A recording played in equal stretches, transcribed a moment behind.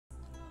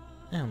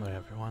Hello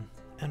everyone,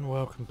 and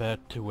welcome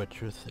back to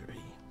Witcher 3.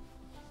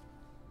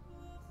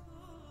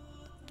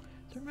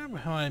 So remember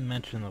how I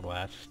mentioned in the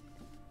last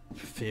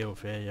few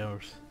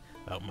videos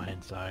about my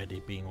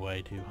anxiety being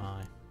way too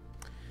high?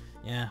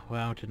 Yeah,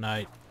 well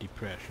tonight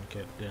depression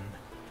kicked in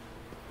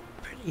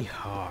pretty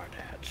hard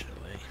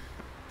actually.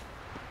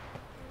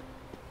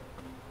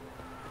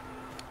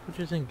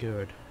 Which isn't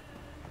good.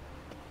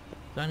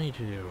 So I need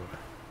to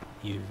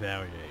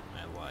evaluate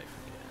my life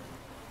again.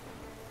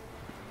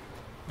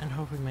 And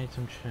hopefully make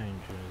some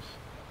changes.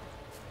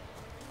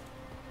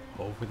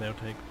 Hopefully they'll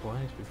take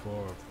place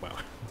before, well,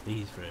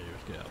 these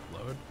videos get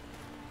uploaded.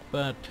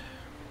 But,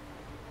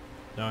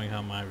 knowing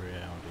how my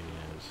reality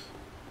is,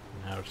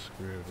 and how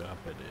screwed up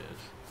it is,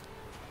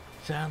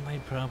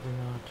 sadly probably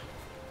not.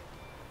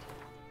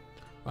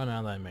 Well,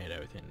 now that I made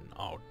everything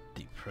all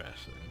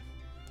depressing,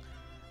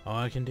 all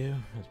I can do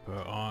is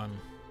put on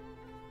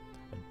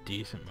a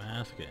decent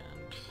mask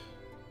and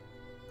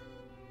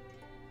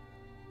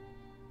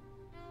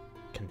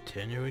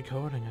continue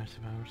recording, I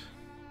suppose.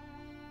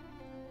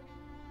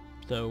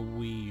 So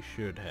we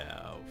should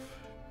have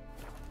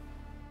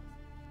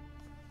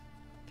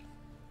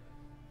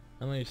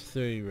at least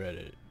 3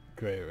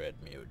 gray red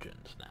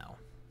mutagens now,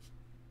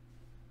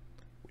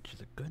 which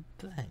is a good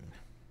thing.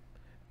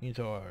 Means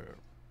our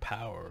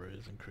power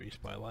is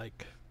increased by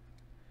like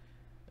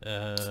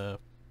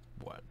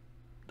what,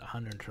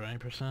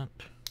 120%,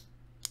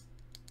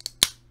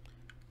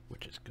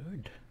 which is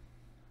good.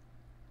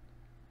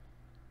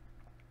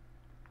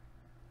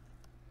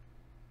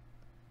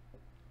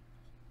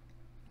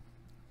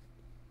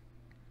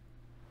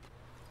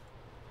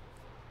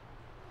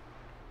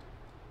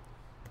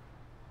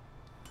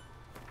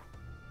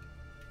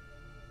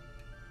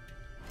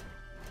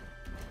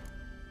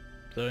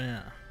 So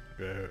yeah,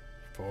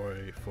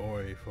 40.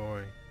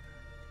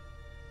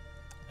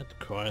 That's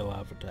quite a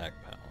lot of attack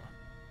power.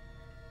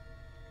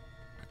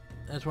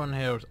 This one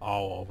here is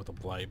all over the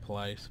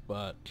place,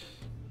 but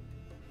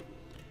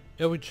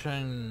it will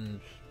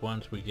change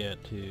once we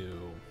get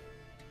to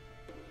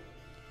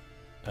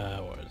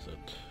what is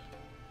it?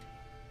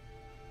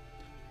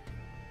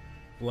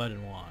 Blood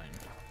and Wine.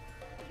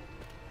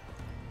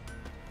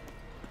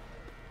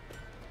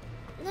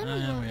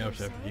 And we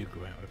also have to do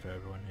Gwent with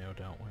everyone here,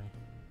 don't we?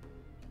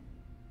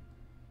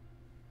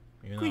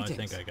 Even though I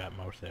think I got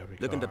most every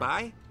Looking to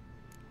buy?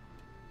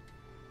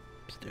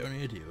 Still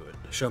need to do it.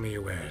 Show me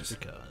your wares.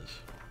 Because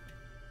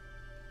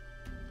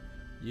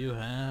you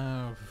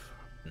have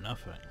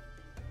nothing.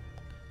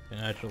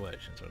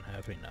 Congratulations on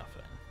having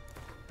nothing.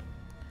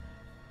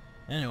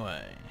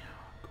 Anyway,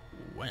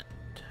 Gwent.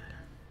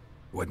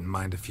 Wouldn't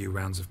mind a few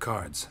rounds of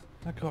cards.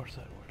 Of course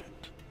I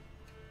wouldn't.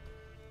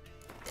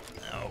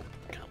 Oh,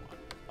 come on.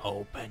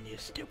 Open, you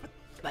stupid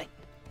thing.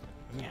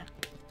 Yeah.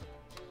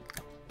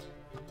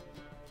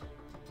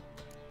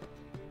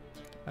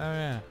 Oh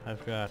yeah, I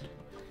forgot.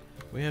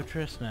 We have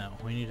Triss now.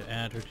 We need to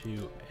add her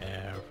to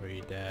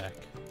every deck.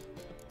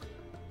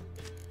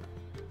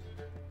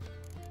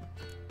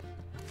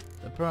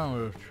 The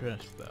problem with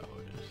Triss though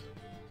is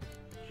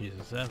she's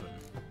a 7.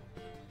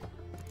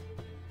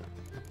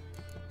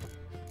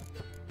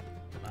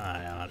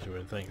 I honestly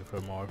would think of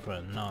her more for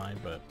a 9,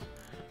 but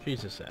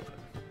she's a 7.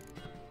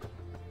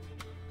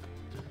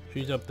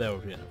 She's up there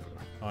with Jennifer.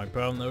 Only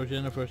problem though,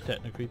 Jennifer's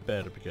technically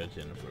better because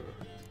Jennifer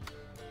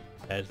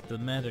has the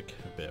medic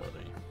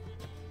ability.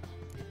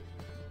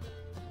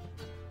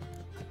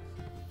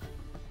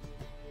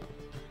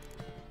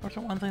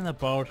 Also, one thing that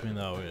bothers me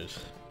though is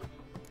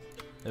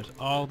there's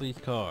all these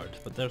cards,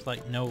 but there's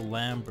like no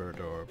Lambert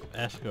or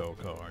Esco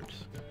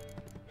cards.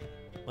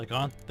 Like,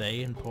 aren't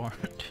they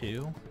important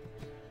too?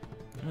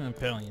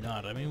 Apparently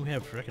not. I mean, we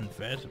have frickin'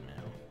 Pheasant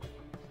now.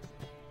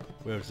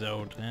 We have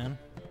Zoltan.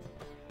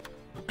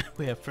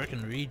 We have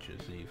frickin'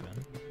 Regis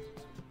even.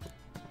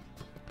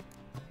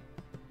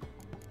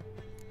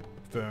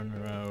 Fern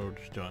Road,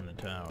 Storm the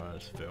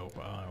Towers, Phil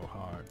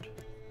Heart.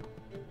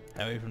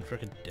 Have even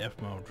frickin' Death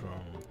Mode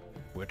from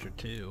Witcher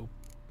 2.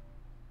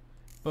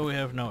 But we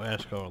have no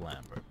Esco or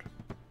Lambert.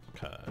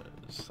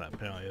 Cause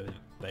apparently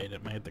they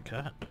didn't make the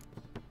cut.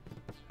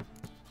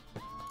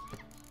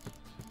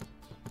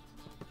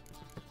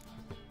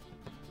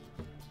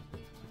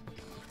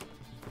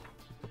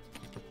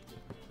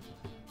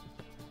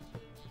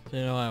 So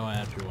you know I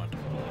actually want to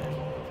play.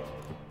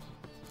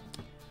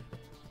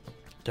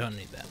 Don't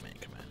need that many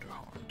Commander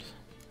Horns.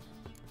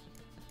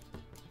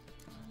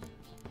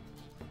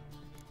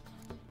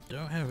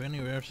 Don't have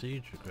any rare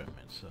siege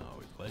equipment, so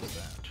replace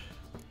that.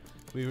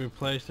 We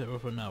replaced it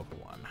with another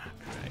one.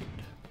 Great.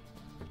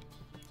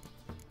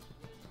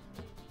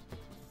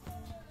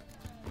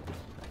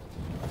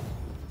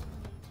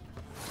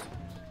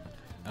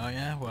 Oh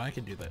yeah, well I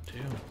could do that too.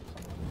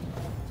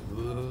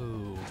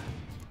 Ooh.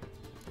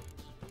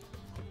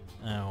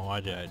 Oh, why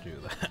did I do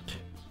that?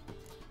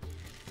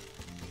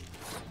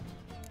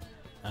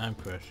 I'm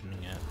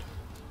questioning it.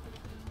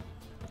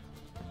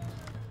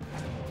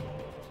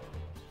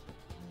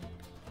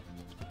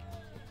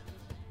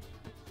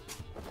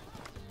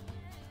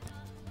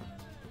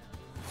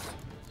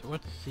 So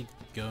what's he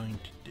going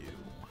to do?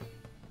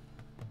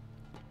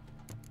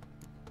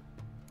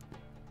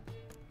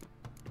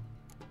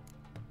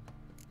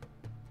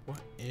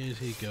 is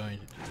he going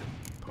to do?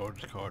 Put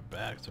his card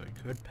back so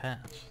he could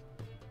pass.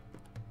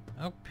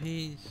 Oh,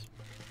 peace.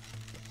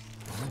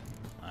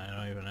 I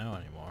don't even know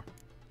anymore.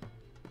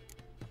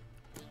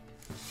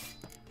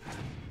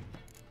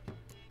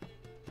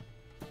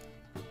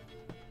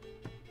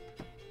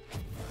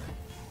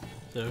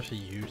 Seriously,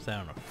 use that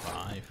on a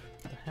 5?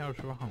 What the hell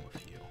is wrong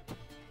with you?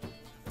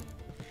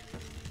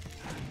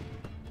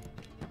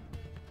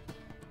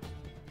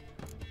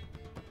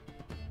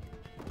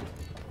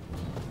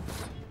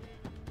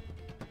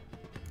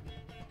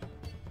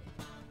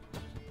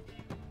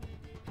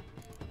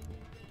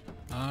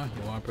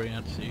 You want to bring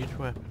out siege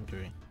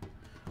weaponry?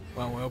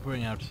 Well, we'll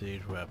bring out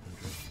siege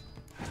weaponry.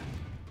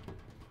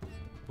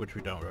 Which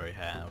we don't really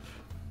have.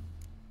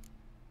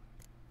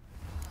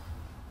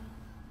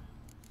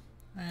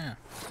 Yeah.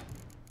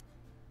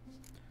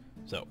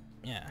 So,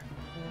 yeah.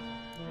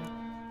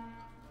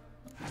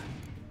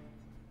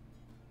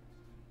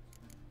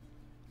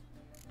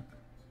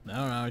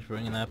 No, he's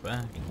bringing that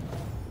back.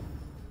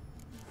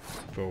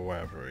 For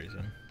whatever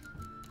reason.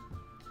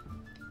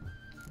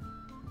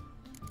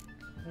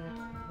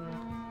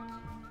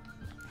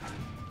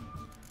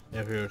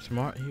 If he was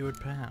smart, he would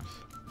pass.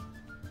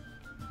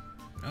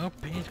 Nope,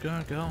 he's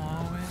gonna go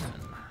all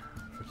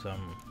in. For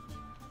some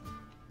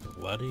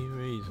bloody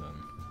reason.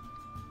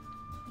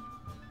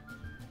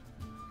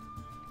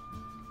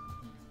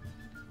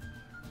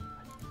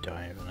 I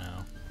don't even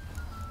know.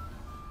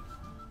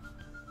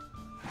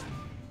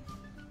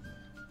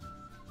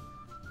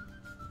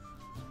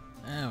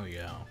 There we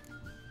go.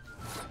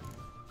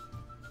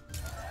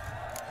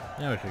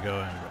 Now we should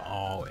go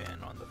all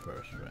in on the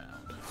first round.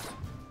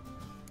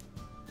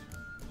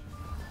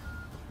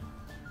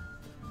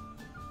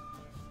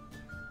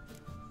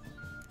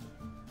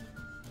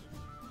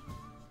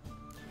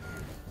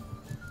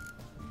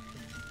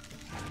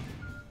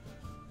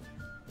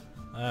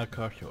 Of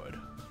course you would.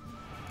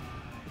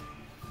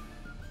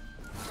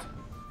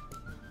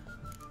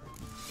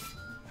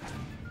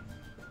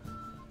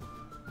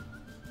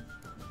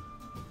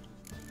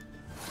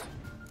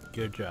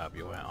 Good job,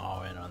 you went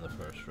all in on the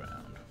first round.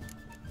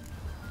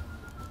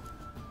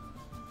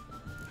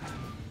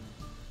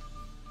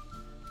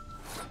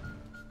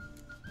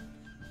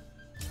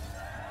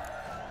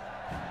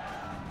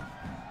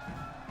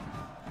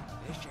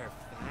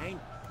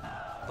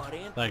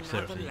 Like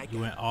seriously, you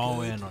went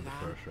all in on the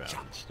first round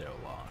and still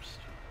lost.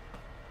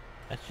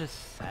 That's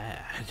just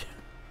sad.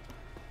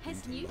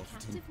 His new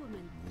captive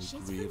woman, she's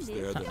graves from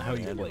there That's that not how I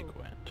you had. Blake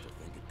went.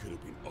 I think it could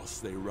have been us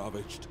they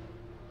ravaged.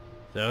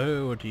 So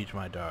who will teach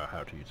my daughter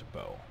how to use a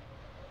bow?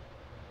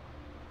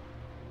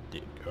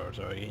 Or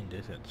sorry, gain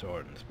decent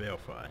sword and spell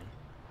fighting.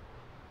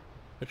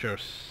 But she'll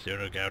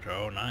sooner gouge her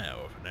own eye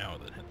out for now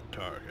than hit the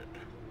target.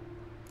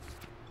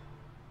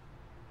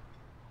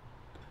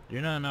 Do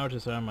you not know to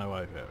sound my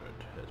wife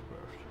Everett has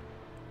birthed?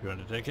 You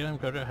want to take him,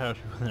 go to her house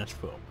for the next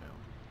full meal.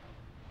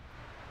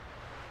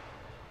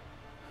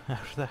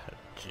 How's that?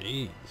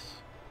 Jeez.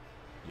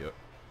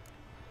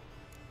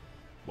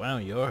 Wow,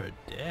 you're her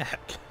dad.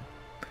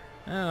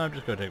 Oh, I'm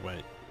just gonna take my...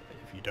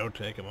 If you don't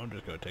take him, I'm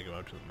just gonna take him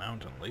out to the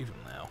mountain and leave him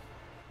now.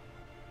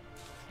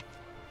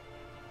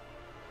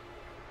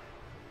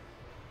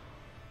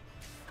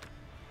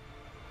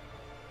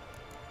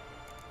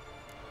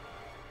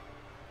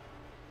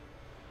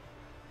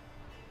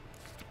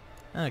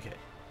 Okay,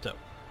 so.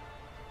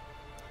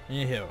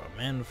 Any hero, a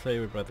man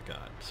favored by the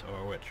gods, or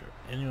a witcher.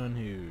 Anyone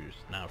who's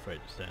not afraid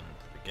to stand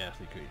to the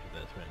ghastly creature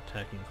that's been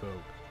attacking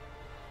folk.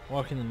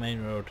 Walking the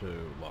main road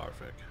to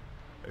Larvik.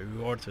 A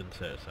reward's been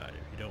set aside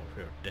if you don't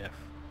fear death.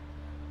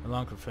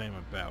 Along with fame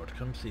and bout,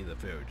 come see the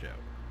village out.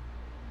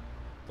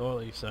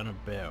 Thorley, son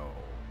of Bell,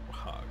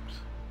 hogs.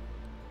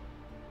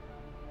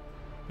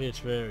 But it's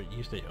fair,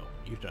 you stay home.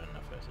 You've done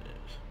enough as it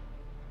is.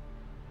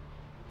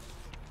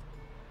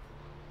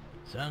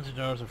 Sons and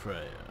daughters of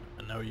Freya,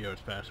 and no years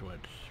past which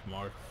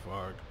Mark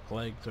Farg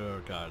plagued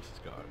her gods'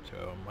 guards, who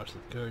have much of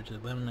the courage to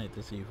eliminate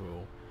this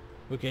evil,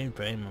 who gained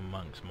fame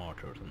amongst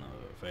mortals and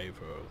the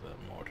favor of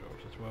the mortals,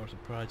 as well as the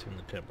pride from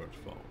the Templars'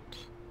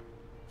 faults.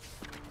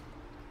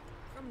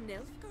 From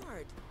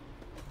Nilfgaard.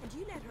 And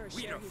you let her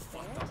We'd share have his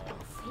fought bed? them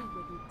off. He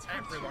wouldn't touch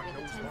Everyone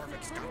her with knows a 10-foot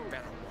Larvik's pole. got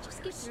better Just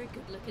warriors. gives her a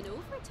good looking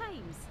over at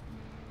times.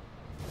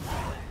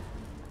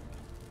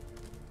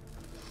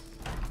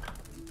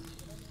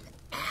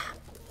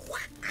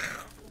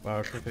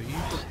 Bartek, are you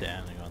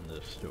standing on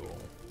this stool?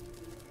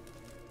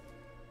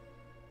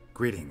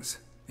 Greetings.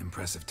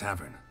 Impressive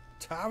tavern.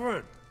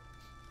 Tavern?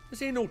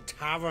 This ain't no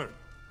tavern.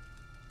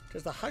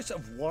 'Tis the House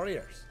of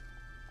Warriors.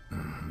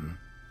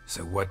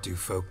 So what do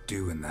folk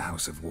do in the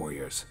House of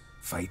Warriors?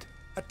 Fight?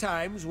 At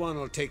times, one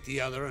will take the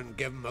other and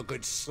give 'em a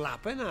good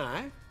slapping,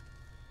 aye?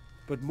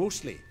 But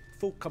mostly,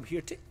 folk come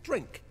here to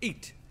drink,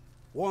 eat,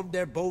 warm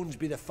their bones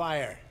by the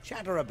fire,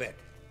 chatter a bit.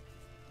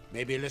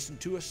 Maybe listen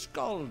to a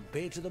skald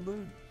bay to the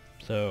moon.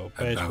 So,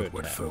 basically, About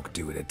what folk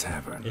do at a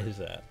tavern.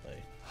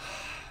 exactly.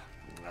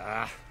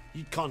 Ah,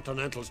 you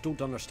continentals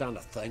don't understand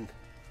a thing.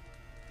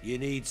 You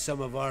need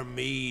some of our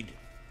mead.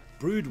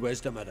 Brewed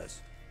wisdom it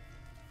is.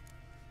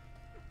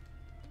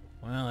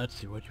 Well, let's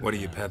see what you What are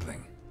you have.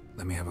 peddling?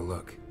 Let me have a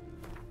look.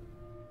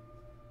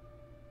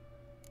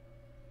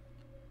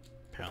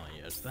 Apparently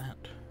yes, that.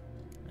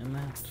 And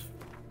that.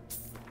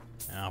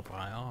 And I'll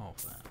buy all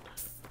of that.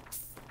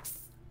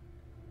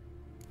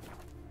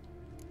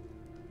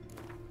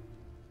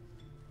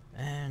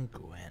 And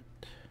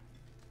Gwent.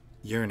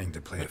 Yearning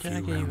to play a But few did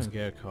I rounds. even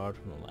get a card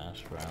from the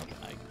last round?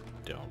 I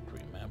don't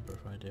remember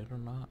if I did or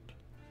not.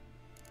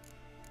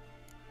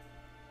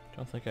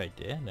 Don't think I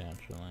did,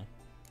 actually.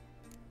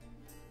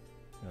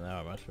 Well,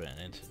 that must have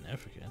been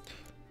insignificant.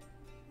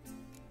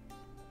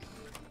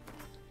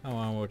 Oh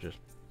well, we'll just...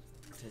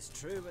 Tis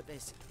true, but they're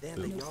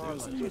Boop. the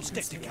Jarls. We'll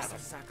stick together.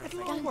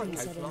 It'll all work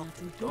out.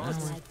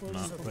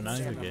 When I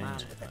Serve a again, man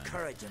with the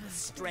courage and the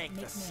strength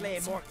to slay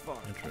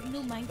Morkvar. interesting.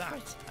 No mind for That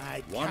it.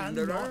 I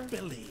Wanderer? cannot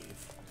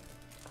believe.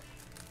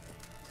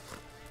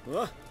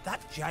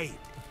 That jibe.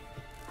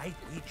 I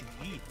need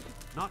you,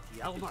 not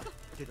Yelmer,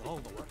 did all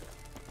the work.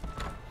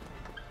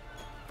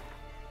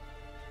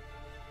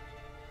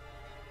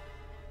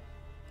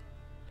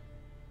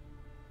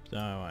 So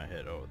I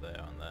head over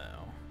there on that.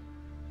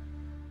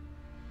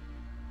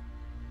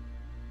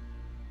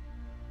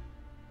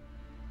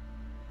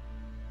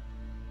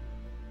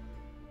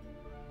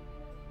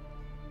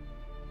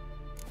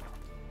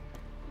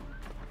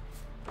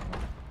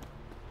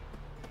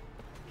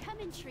 Come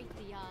and treat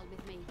the Jarl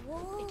with me.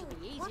 Whoa, It'll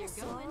be what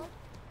easier a going. sword.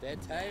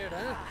 Dead tired,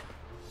 huh?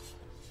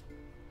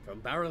 From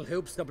barrel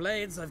hoops to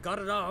blades, I've got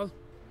it all.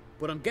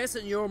 But I'm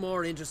guessing you're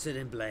more interested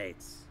in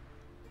blades.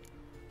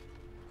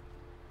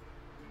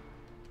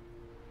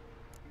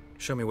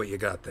 Show me what you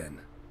got then.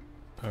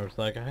 I was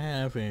like, I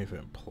haven't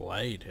even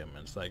played him.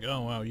 It's like,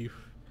 oh well, you've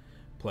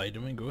played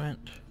him in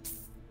Gwent.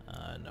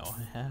 No,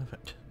 I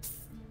haven't.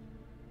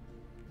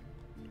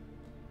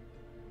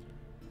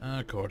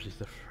 Of course, he's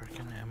the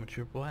freaking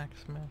amateur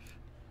blacksmith.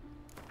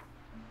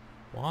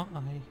 Why?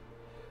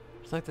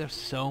 It's like there's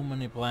so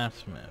many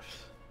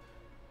blacksmiths,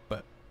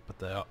 but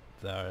they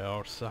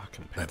all suck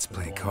compared Let's to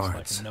play the ones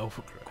cards. like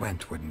Novigrad.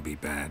 Gwent wouldn't be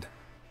bad.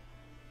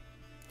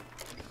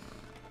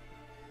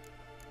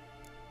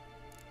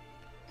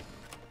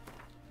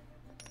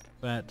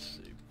 Let's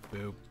see.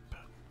 Boop.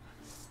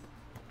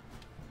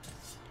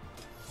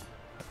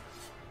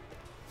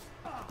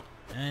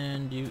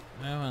 And you,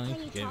 well, at Can least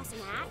you you gave toss him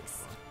an silver.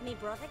 axe? Me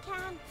brother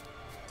can.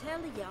 Tell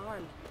the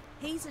Jarl.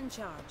 He's in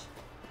charge.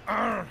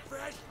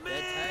 Fresh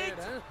Dead tired,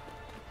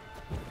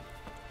 huh?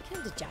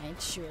 Killed a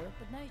giant, sure,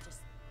 but now just...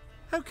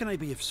 How can I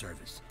be of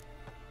service?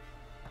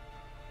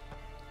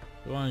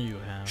 The one you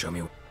have. Show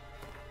me.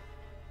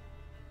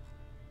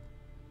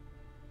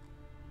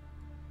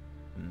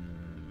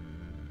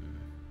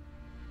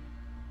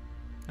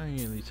 I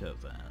you at least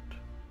have that.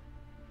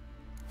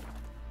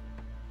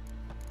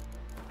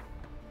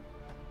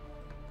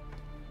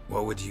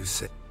 What would you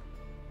say?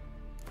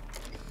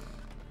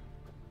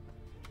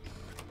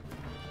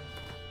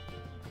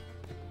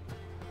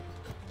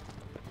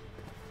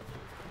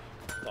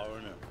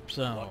 Foreigner,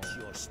 So, watch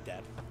your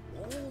step.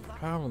 All that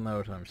problem though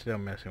is I'm still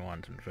missing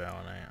ones in Valen,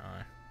 ain't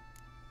I?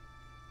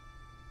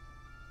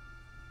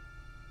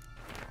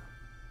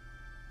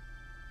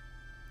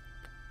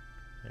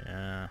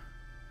 Yeah.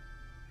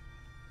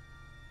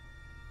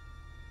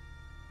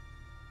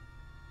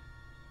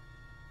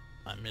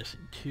 I'm missing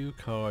 2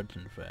 cards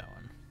in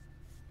Valen.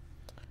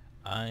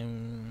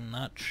 I'm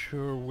not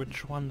sure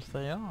which ones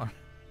they are.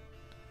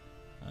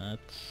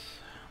 That's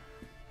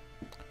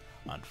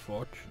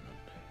unfortunate.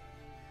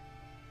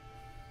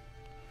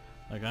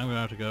 Like, I'm gonna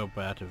have to go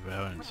back to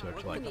Valen and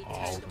search like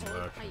all the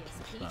merchants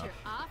and stuff.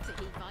 After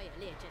he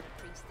violated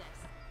a priestess.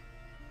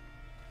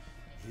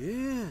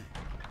 Yeah,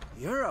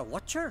 you're a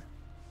watcher.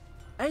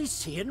 I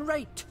seeing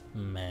right.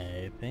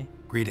 Maybe.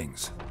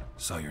 Greetings.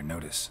 Saw your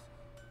notice.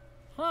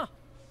 Huh.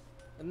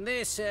 And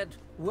they said,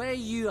 where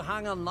you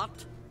hang on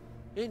that?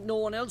 Ain't no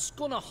one else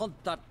gonna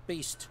hunt that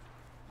beast.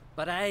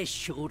 But I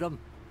showed 'em.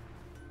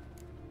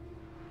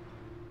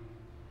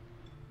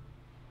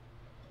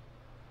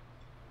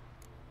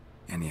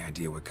 Any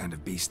idea what kind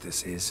of beast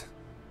this is?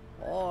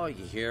 Oh,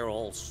 you hear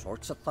all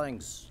sorts of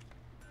things.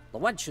 The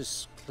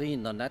wenches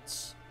clean the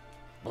nets,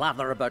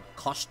 blather about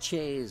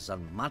koshchays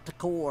and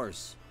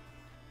manticores.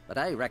 But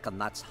I reckon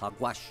that's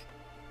hogwash.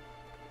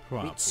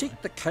 Probably. We'd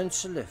seek the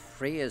counsel of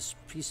Freya's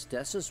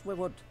priestesses, we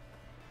would.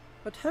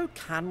 But how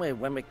can we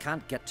when we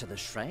can't get to the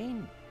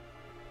shrine?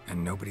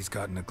 And nobody's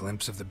gotten a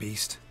glimpse of the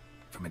beast?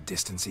 From a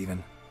distance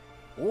even?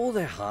 Oh,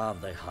 they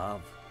have, they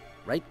have.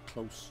 Right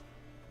close.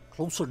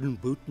 Closer than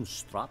boot and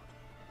strap.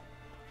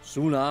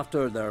 Soon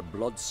after, their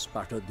blood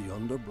spattered the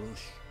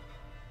underbrush.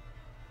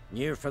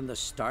 Near from the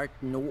start,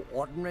 no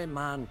ordinary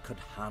man could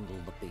handle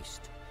the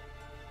beast.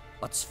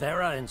 But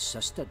Sverre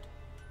insisted.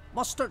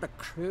 Mustered a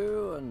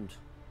crew and...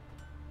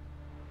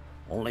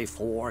 only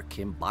 4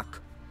 came back.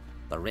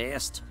 The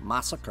rest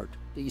massacred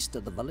east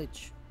of the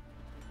village.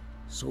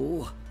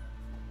 So,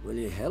 will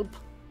you help?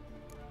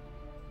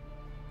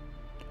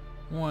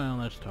 Well,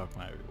 let's talk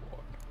my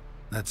reward.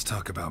 Let's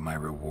talk about my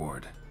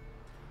reward.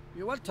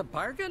 You want to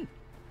bargain?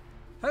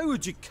 How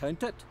would you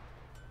count it?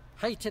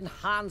 Height in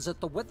hands at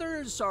the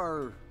withers,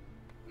 or...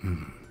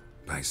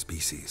 By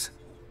species.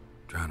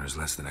 Drowner's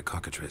less than a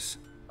cockatrice.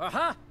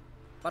 Aha!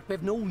 But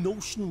we've no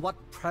notion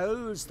what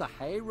prowls the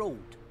high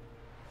road.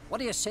 What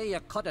do you say you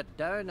cut it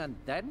down and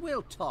then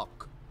we'll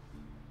talk?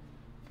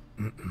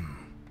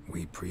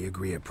 We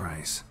pre-agree a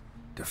price.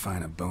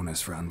 Define a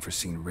bonus for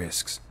unforeseen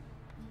risks.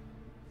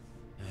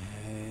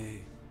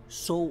 Hey.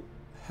 So,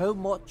 how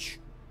much?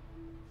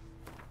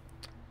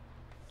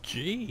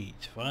 Jeez,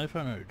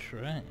 500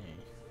 trade.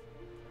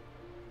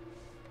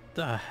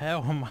 The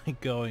hell am I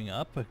going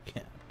up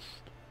against?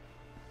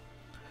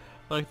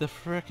 Like the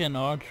frickin'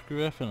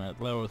 Archgriffin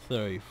at level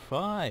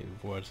 35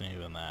 wasn't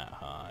even that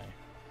high.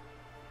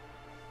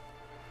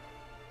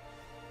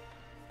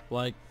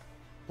 Like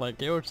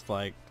it was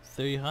like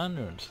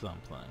 300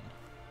 something.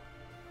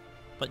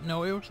 But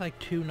no, it was like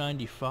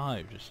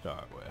 295 to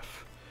start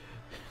with.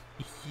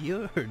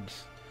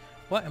 Yerds!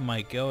 What am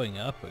I going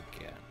up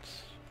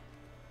against?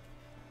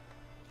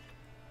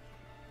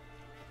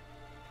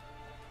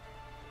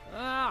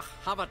 Ah,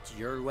 have it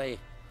your way.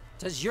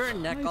 'Tis your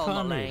neck on the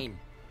 500. line.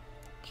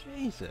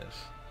 Jesus.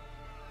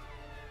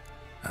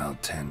 I'll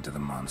tend to the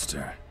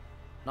monster.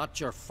 Not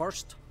your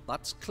first,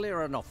 that's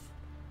clear enough.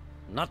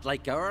 Not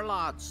like our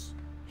lads.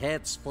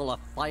 Heads full of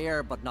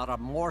fire, but not a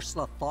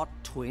morsel of thought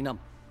between them.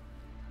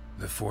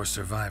 The 4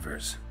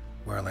 survivors.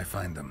 Where'll I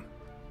find them?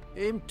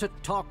 Aim to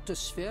talk to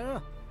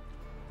Sphera?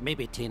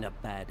 Maybe 'tain't a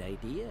bad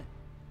idea.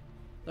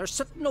 They're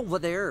sitting over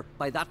there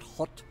by that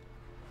hut.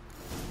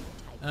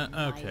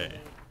 Okay.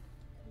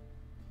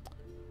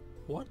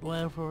 What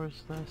level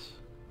is this?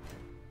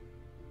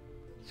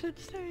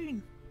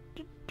 16!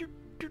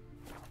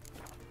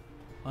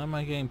 Why am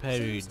I getting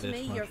paid Seems to to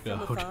read me this you're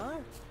much from gold? afar.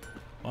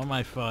 What am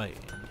I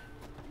fighting?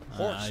 I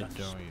Horses,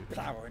 don't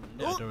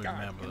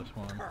remember this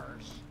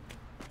one.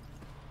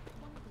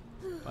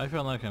 I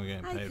feel like I'm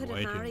getting I paid could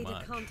way have too married a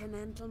much.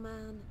 continental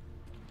man.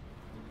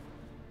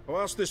 Oh,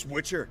 ask this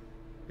Witcher.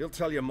 He'll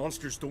tell you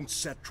monsters don't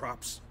set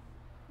traps.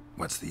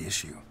 What's the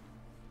issue?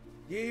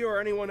 Ye or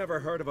anyone ever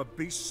heard of a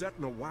beast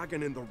setting a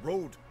wagon in the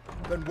road,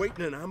 then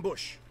waiting in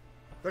ambush?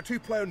 They're too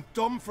plowing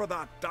dumb for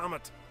that, damn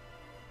it.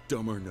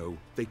 Dumb or no,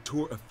 they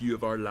tore a few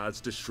of our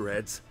lads to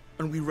shreds,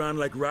 and we ran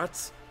like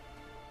rats.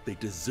 They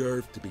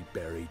deserve to be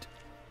buried.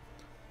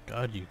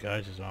 God, you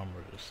guys'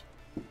 armor is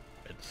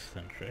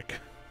eccentric.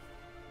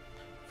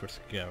 For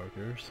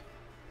scourgers.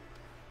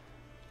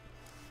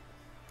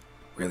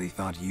 Really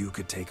thought you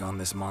could take on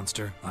this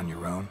monster on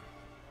your own?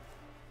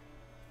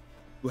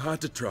 We had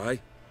to try.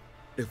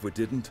 If we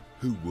didn't,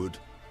 who would?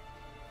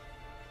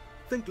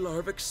 Think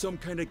Larvik's some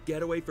kind of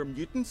getaway for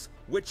mutants?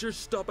 Witchers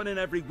stopping in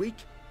every week?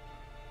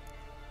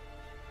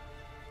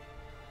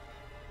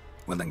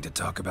 Willing to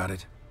talk about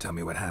it? Tell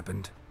me what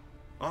happened?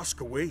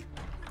 Ask away.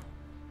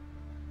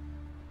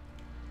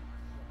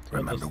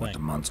 Remember what the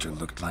monster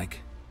looked like?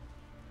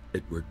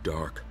 It were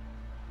dark.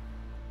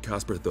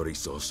 Casper thought he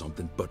saw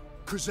something, but...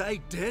 'Cause I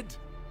did.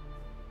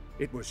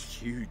 It was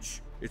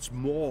huge. Its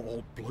maw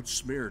all blood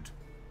smeared.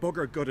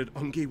 Bugger gutted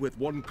Ungie with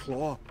one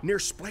claw, near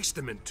spliced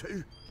him in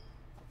 2.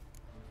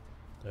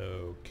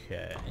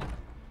 Okay.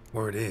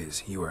 Word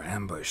is, you were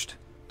ambushed.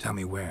 Tell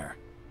me where.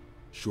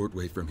 Short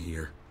way from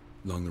here,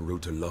 along the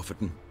road to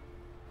Lofferton.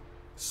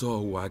 Saw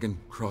a wagon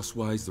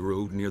crosswise the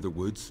road near the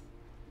woods.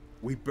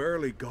 We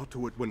barely got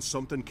to it when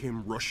something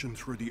came rushing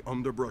through the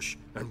underbrush,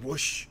 and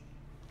whoosh!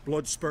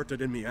 Blood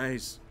spurted in me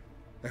eyes.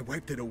 I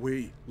wiped it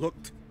away,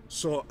 looked,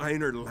 saw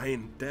Einar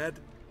lying dead.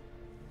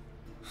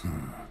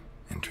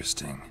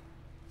 Interesting.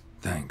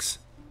 Thanks.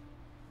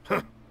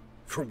 Huh?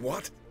 For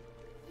what?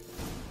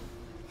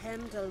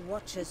 Hemdall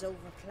watches over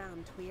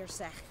Clan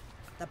Tweersech.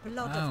 The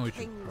blood Oh, of we should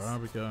kings.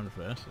 probably go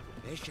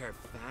investigate. This are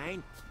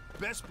fine.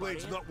 Best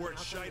blade's not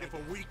worth shite if a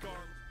weak arm.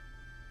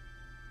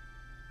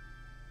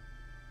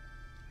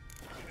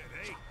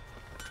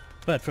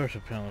 But first,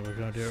 apparently, we're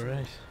gonna do a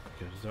race.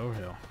 Because it's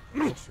overhill.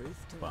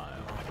 Truth to Wow,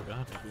 I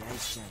forgot. the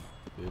ice giant.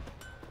 Good.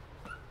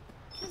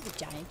 Kill the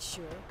giant,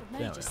 sure, but now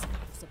There he we just are.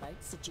 sniffs about,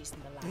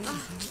 seducing the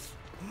lads.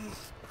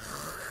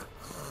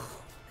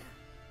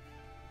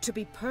 To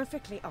be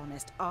perfectly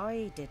honest,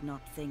 I did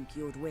not think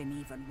you'd win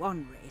even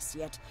one race,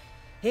 yet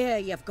here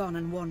you've gone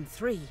and won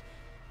 3.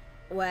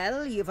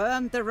 Well, you've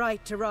earned the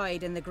right to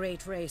ride in the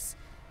great race,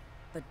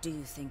 but do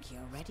you think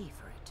you're ready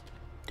for it?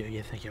 Do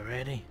you think you're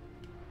ready?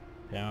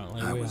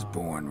 Apparently I we was are.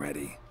 born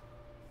ready.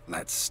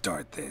 Let's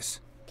start this.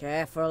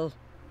 Careful.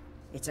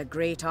 It's a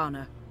great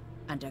honor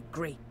and a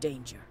great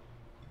danger.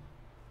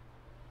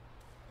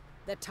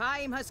 The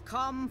time has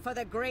come for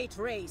the great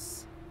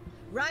race.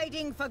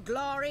 Riding for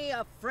glory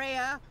of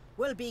Freya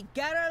will be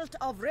Geralt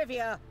of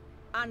Rivia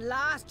and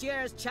last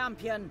year's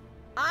champion,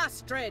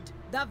 Astrid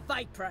the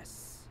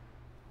Vipress.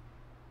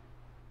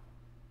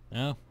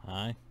 Oh,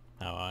 hi.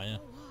 How are you?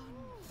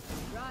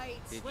 Ride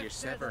Did swifter you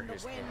sever than the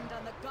his wind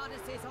on the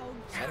goddess's own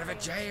Head of a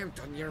chariot. giant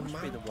on your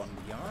mouth. Be the one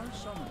we are,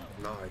 son.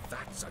 No,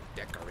 that's a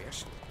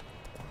decoration.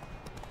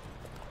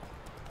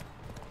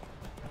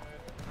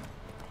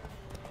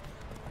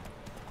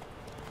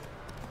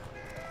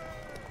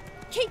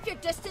 Keep your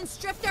distance,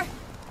 Drifter!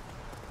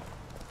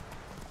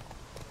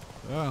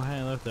 Oh,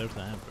 hey, look, there's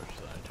the ambush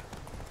side.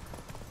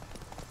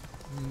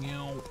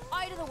 No.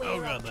 Out of the way, Oh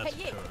or I'll god, that's a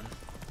kill you. turn.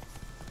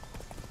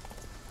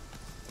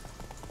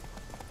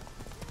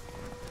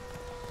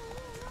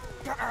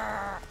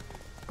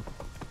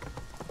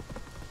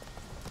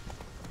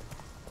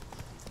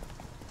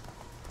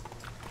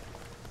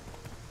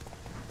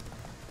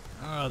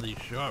 Ah, these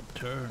sharp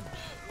turns.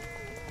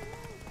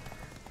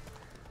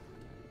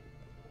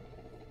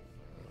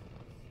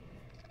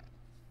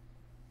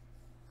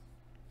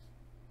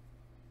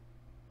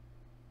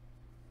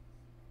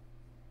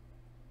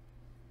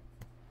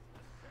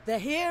 The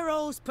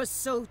hero's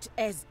pursuit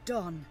is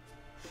done.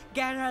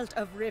 Geralt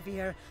of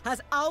Rivia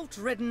has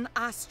outridden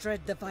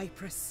Astrid the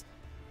Vipress.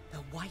 The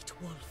White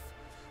Wolf,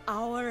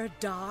 our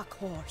dark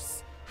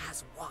horse,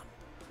 has won.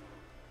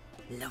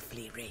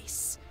 Lovely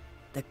race.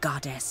 The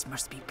goddess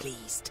must be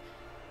pleased,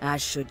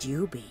 as should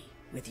you be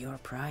with your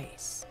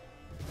prize.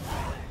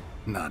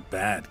 Not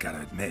bad,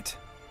 gotta admit.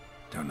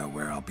 Don't know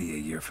where I'll be a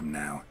year from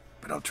now,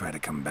 but I'll try to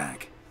come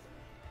back.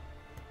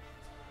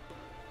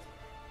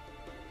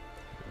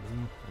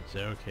 Ooh, it's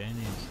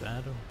Arcanian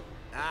saddle.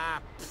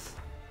 Ah, pfft.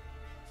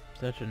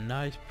 Such a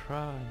nice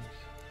prize.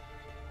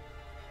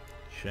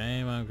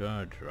 Shame I'm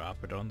gonna drop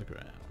it on the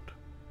ground.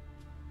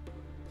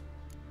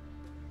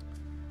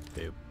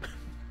 Boop.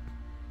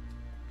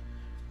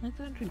 That's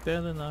actually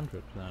better than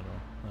Undrip saddle.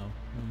 Oh,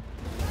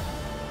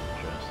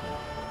 interesting.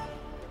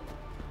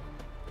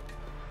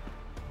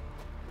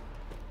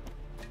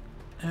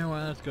 Anyway,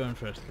 let's go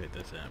investigate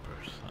this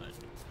Emperor's site.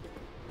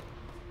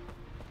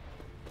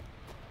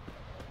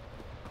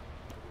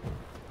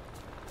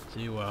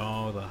 See what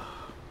all the...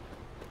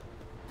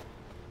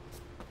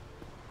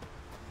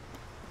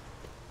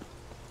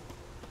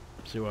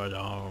 See what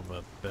all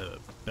the...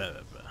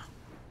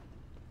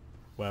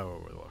 What were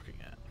we looking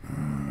at?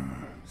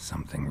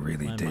 Something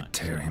really did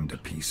tear him to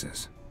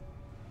pieces.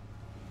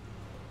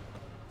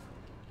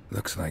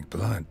 Looks like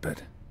blood,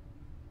 but...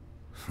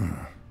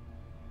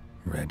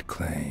 Red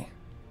clay.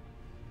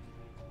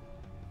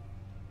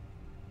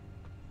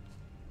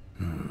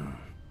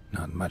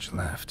 Not much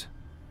left.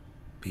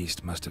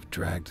 Beast must have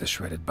dragged the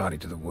shredded body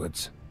to the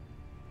woods.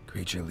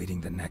 Creature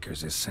leading the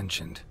Neckers is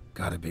sentient.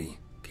 Gotta be.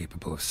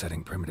 Capable of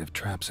setting primitive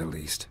traps, at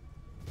least.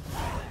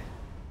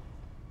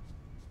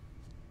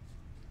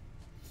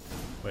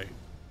 Wait.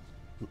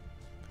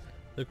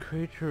 The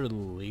creature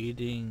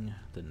leading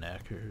the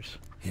Neckers?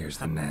 Here's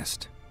the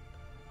nest.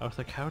 I was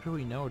like, how do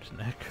we know it's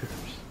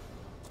Neckers?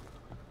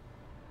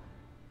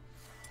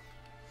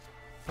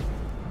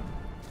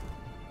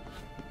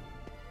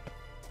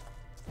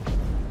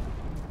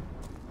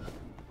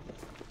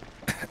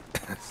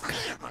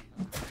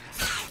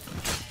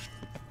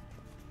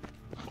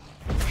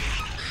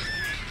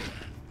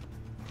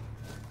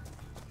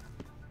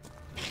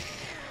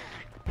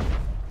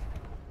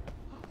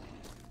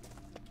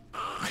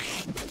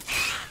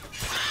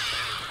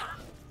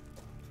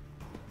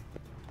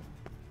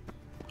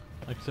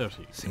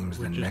 Seems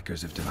the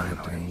Neckers have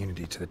developed an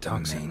immunity to the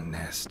toxin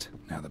nest.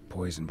 Now the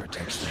poison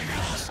protects their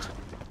nest.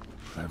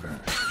 Clever.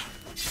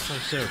 So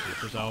seriously,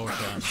 there's always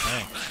on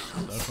tanks.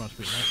 Those must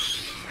be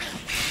Neckers.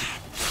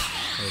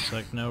 There's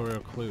like no real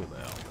clue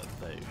though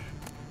that they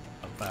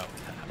about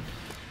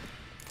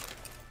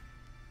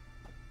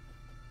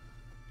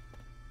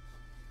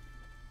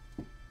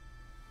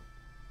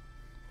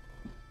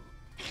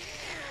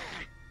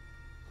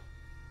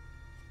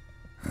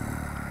that.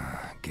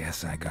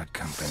 Guess I got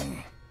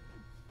company.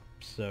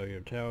 So you're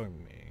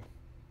telling me...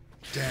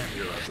 Damn,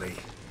 you're ugly.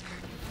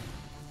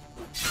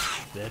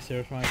 This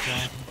here's my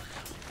plan?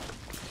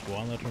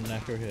 One from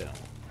Necker Hill.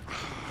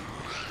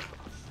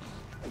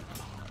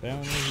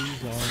 Apparently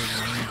he's only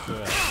one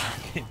to I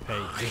can't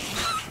pay this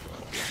much for.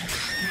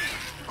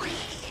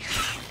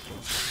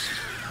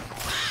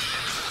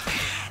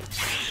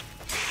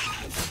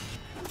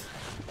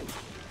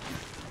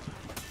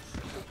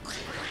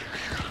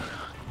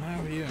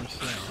 However you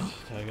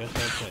insist, I guess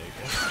I'll take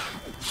it.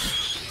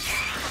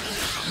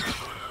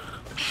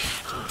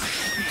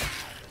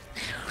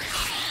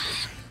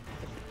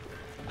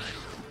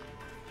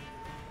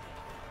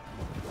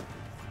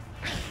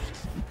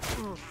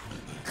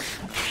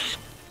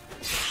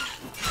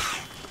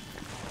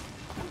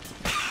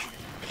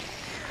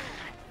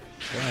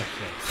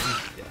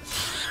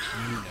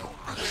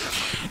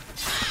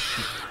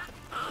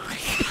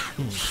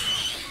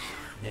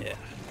 Yeah.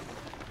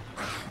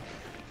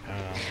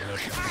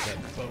 That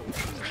boat.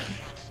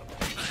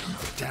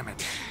 Damn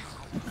it.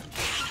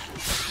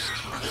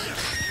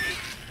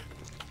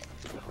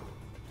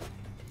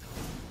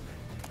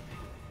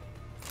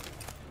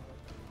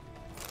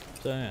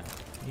 So yeah,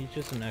 he's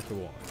just an extra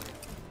warrior.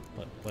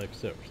 Like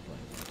seriously.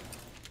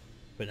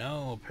 But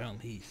no,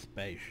 apparently he's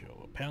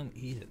spatial. Apparently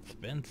he's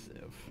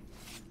expensive.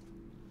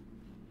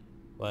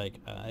 Like,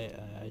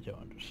 I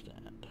don't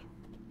understand.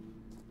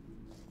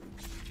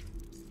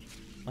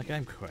 Like,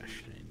 I'm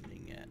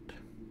questioning it.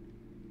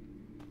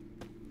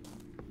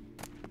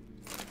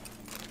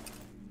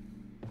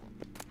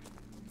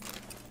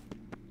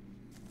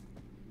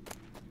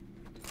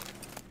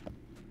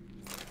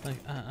 Like,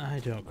 I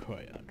don't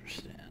quite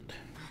understand.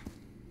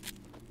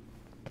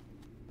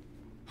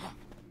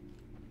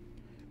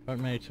 What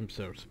makes him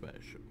so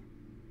special?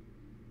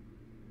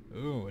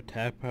 Ooh,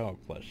 attack power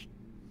plus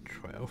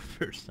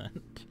 12%.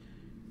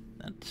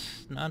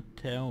 That's not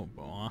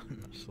terrible,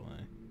 honestly.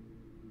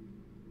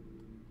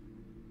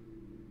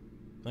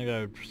 I think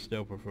I would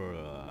still prefer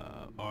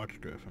the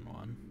Archgriffin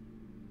one.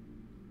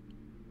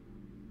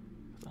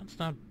 That's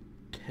not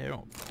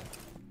terrible.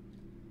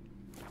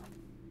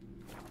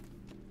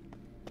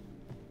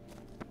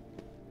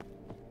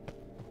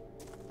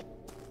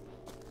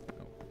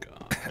 Oh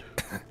god.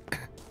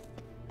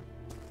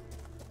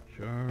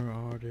 Sure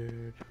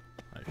arted.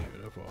 I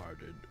should have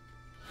arted.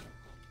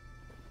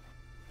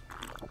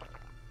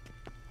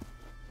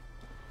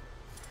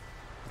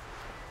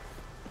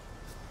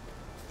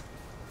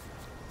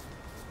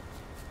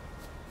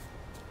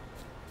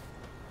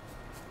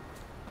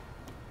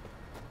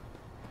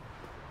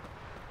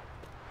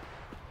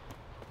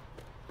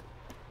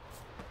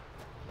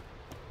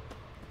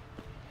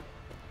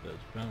 There's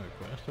been a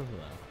request over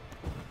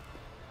there.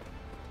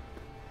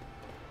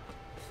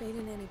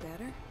 Feeling any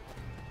better?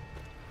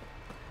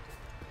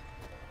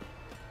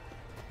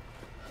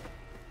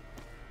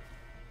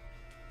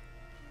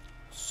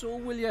 So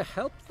will you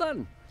help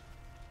then?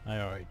 I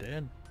already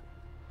did.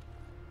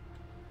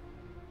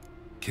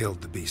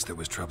 Killed the beast that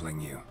was troubling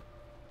you.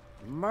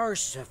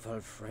 Merciful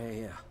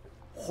Freya.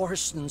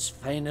 Horson's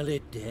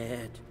finally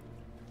dead.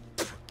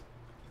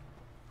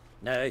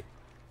 Now,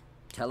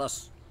 tell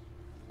us,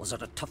 was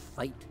it a tough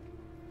fight?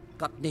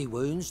 Got any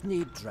wounds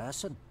need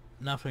dressing?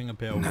 Nothing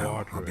about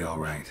water. I'll be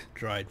alright.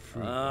 Dried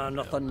fruit.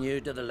 Nothing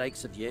new to the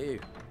likes of you.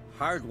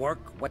 Hard work,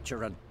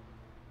 Witcherin.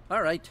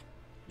 Alright,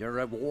 your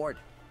reward.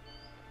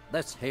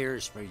 This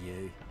here's for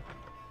you.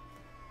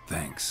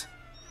 Thanks.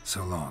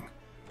 So long.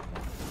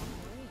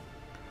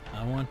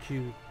 I want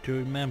you to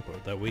remember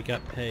that we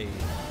got paid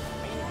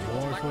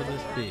more for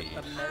this beast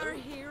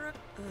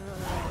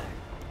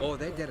Oh,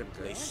 they did him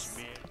good.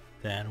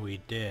 than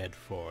we did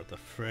for the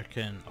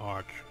frickin'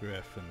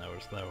 Archgriffin that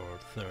was level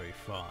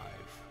 35.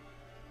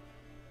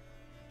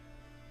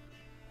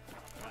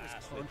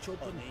 Punch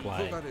open, Why?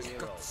 pulled out his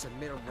guts and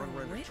made him run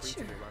around the tree to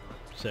be run.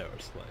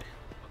 Seriously.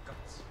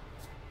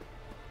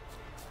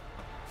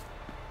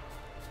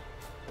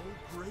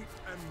 Oh, great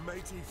and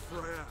mighty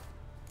Freya.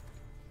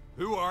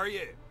 Who are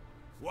you?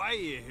 Why are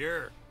you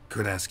here?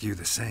 Could ask you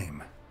the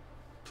same.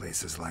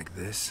 Places like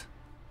this,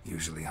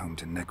 usually home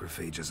to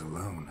necrophages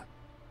alone.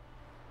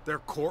 They're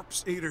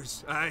corpse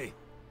eaters, aye.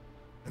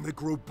 And they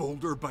grow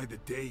bolder by the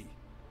day.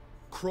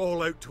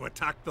 Crawl out to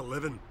attack the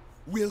living.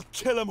 We'll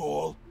kill them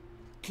all.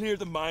 Clear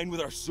the mine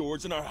with our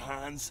swords in our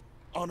hands.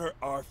 Honor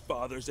our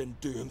fathers in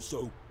doing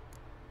so.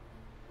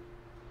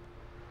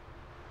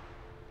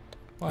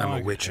 Well, I'm I a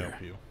could witcher.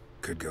 help you.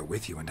 Could go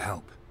with you and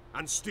help.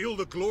 And steal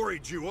the glory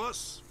due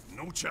us?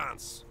 No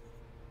chance.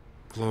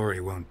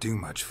 Glory won't do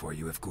much for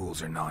you if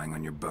ghouls are gnawing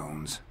on your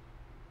bones.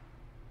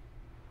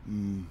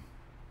 When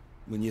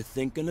you're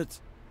thinking it,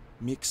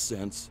 makes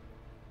sense.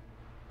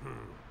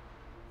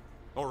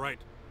 All right.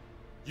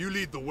 You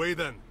lead the way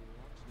then.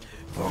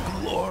 For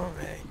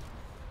glory.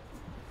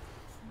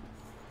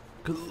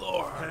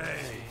 Glory.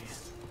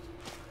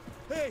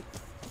 Hey,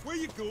 where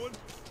you going?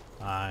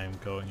 I'm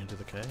going into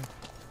the cave.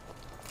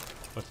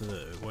 What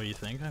do you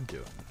think I'm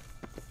doing?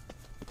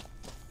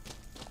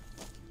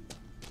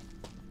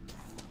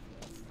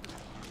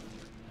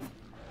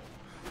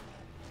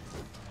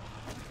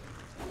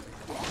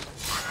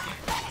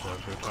 So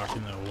if we're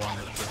talking to one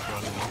that's just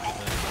running into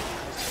there.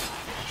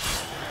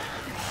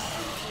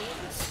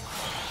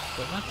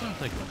 But that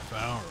sounds like the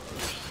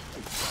Fowlers.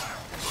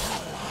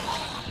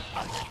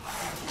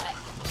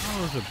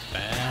 Those are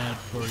bad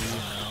for,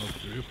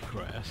 group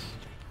quest.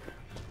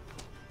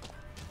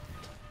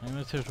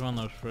 Unless there's one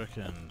of those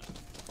frickin'...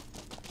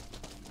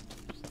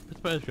 It's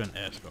basically an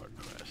escort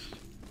quest.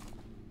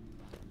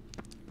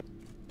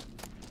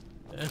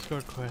 The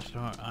escort quests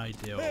aren't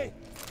ideal. Hey,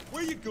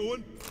 where you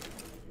going?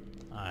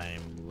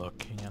 I'm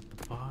looking at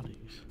the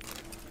bodies.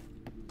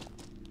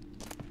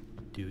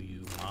 Do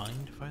you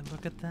mind if I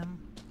look at them?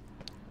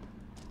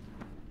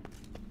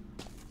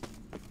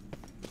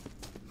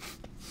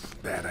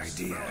 Bad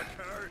idea.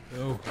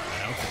 Oh, okay.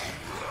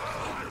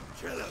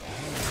 Kill him.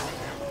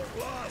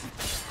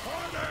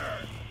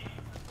 Harder.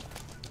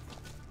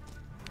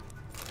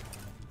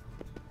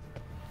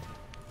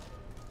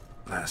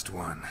 Last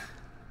one.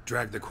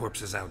 Drag the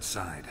corpses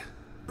outside.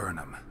 Burn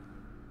them.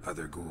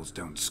 Other ghouls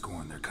don't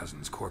scorn their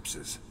cousins'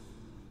 corpses.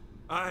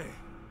 Aye.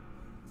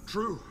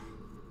 True.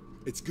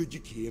 It's good you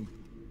came.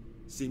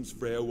 Seems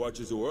Freya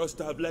watches over us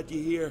to have let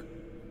you here.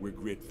 We're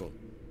grateful,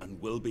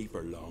 and will be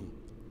for long.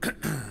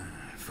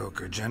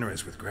 Folk are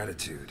generous with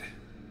gratitude.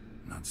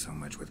 Not so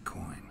much with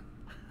coin.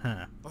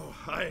 Oh,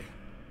 aye.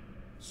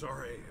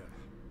 Sorry.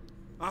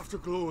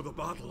 Afterglow of the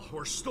battle,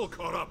 we're still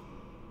caught up.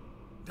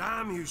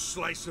 Damn, you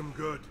slice him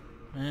good.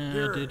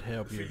 I did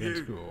help you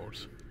against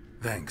ghouls.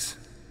 Thanks.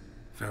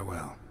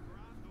 Farewell.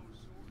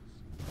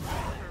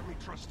 Me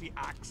trusty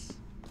axe.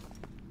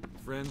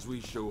 Friends we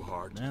show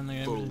heart, And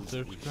the foes enemies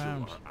search we show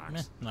ground. our Meh,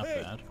 axe. not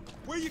Hey, bad.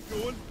 where you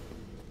going?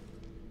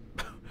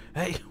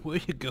 Hey, where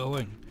you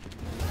going?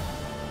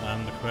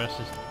 And the quest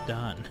is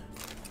done.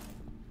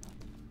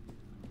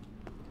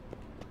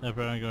 Now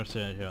we're gonna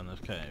stay here in this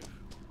cave.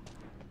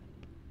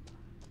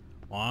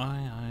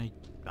 Why?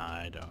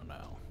 I don't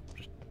know.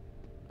 Just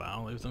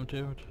I'll leave them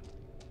to it.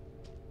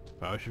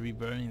 Probably should be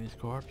burning these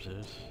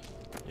corpses.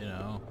 You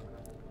know,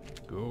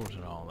 ghouls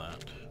and all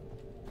that.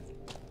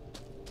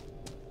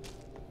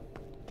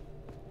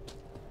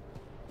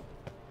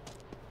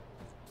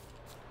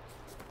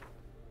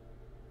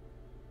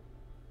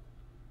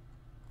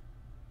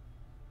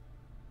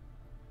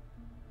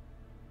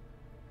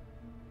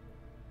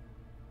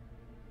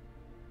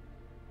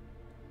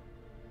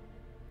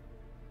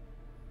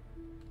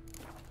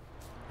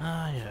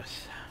 Ah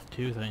yes,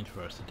 2 things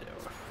for us to deal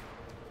with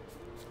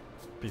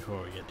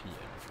before we get to you.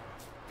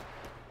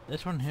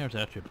 This one here is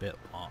actually a bit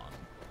long.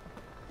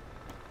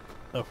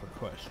 Oh, for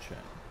quest check.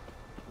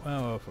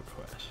 Well, for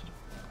quest.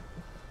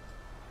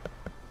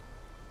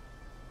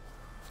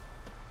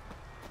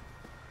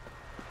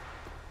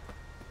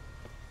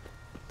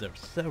 There's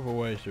several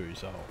ways to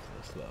resolve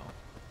this though.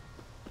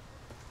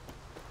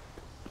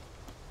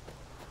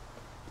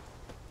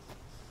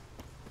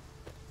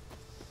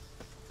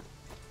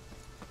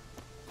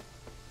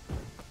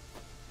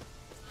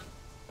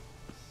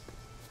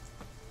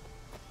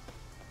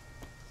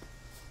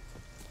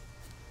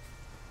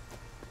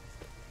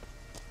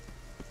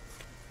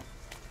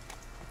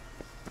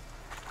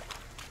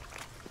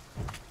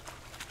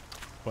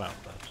 Well,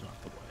 that's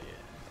not the way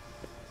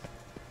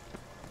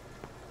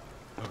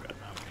in. Okay,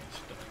 now we need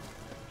stuff on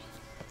those.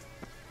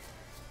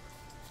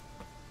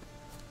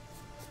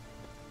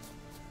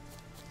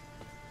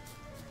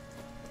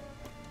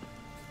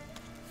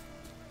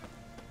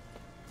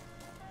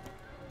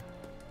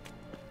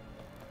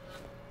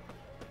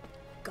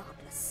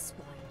 Godless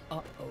swine.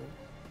 Uh-oh.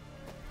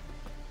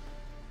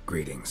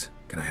 Greetings.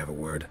 Can I have a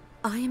word?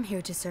 I am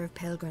here to serve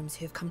pilgrims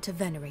who have come to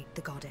venerate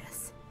the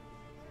goddess.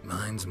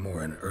 Mine's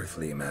more an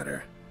earthly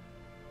matter.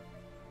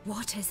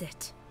 What is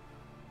it?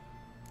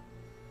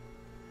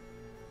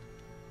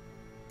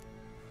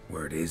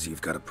 Word is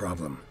you've got a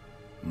problem.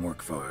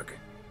 Morkvarg.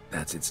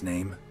 That's its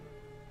name?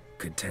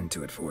 Could tend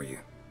to it for you.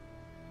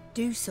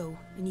 Do so,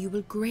 and you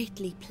will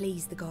greatly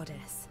please the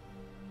goddess.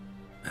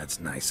 That's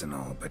nice and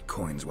all, but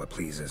coin's what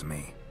pleases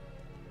me.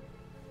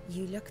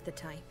 You look the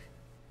type.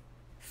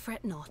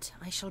 Fret not,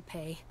 I shall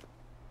pay.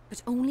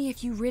 But only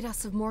if you rid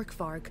us of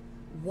Morkvarg,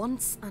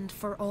 once and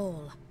for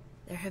all.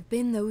 There have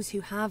been those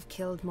who have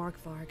killed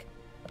Morkvarg,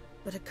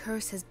 but a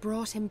curse has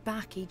brought him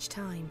back each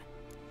time.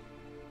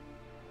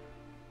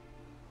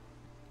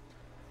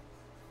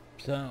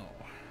 So...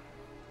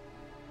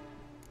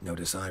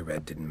 Notice I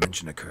read didn't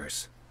mention a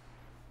curse.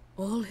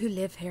 All who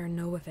live here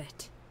know of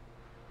it.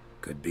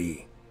 Could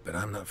be, but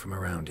I'm not from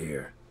around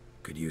here.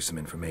 Could use some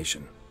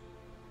information.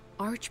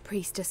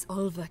 Archpriestess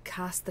Ulva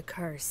cast the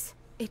curse.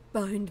 It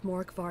bound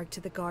Morkvarg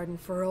to the garden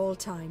for all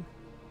time.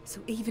 So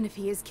even if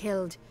he is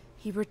killed,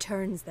 he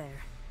returns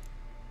there.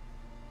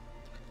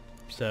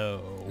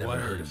 So, Never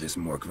heard of this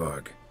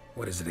Morkvarg.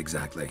 What is it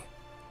exactly?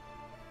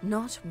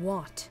 Not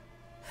what,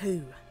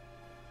 who.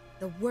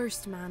 The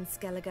worst man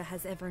Skellige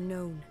has ever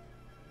known.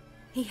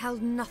 He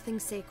held nothing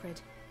sacred,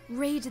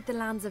 raided the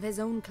lands of his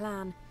own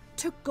clan,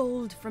 took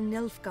gold from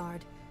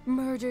Nilfgaard,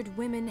 murdered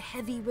women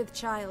heavy with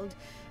child,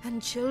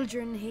 and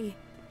children he...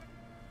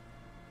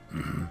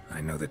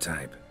 I know the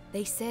type.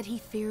 They said he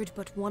feared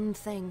but one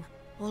thing,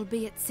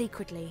 albeit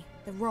secretly,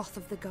 the wrath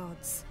of the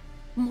gods.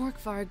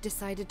 Morkvarg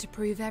decided to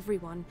prove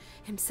everyone,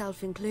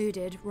 himself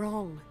included,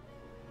 wrong.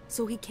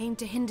 So he came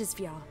to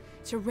Hindisfjall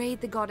to raid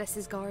the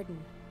goddess's garden.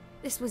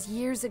 This was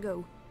years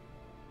ago.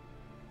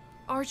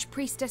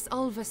 Archpriestess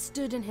Ulva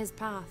stood in his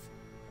path.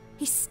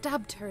 He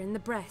stabbed her in the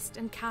breast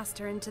and cast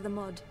her into the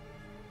mud.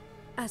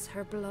 As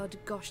her blood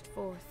gushed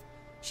forth,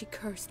 she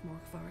cursed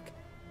Morkvarg,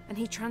 and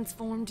he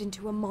transformed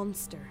into a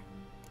monster.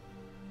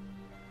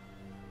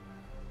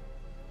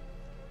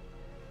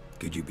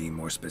 Could you be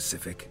more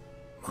specific?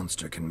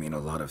 Monster can mean a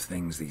lot of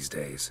things these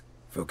days.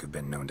 Folk have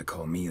been known to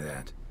call me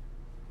that.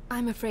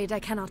 I'm afraid I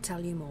cannot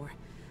tell you more,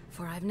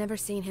 for I've never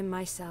seen him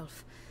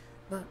myself,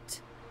 but...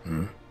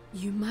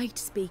 You might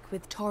speak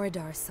with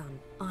Toradar's son,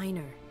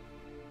 Einar.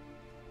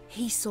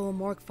 He saw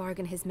Morkvarg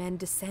and his men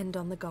descend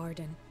on the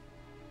garden.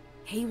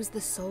 He was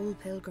the sole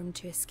pilgrim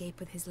to escape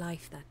with his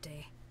life that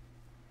day.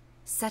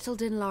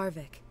 Settled in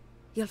Larvik,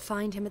 you'll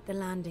find him at the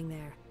landing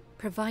there,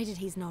 provided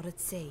he's not at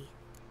sea.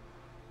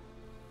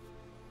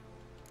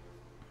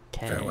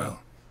 Farewell.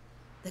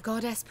 The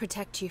goddess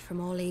protect you from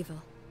all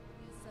evil.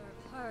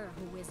 Serve her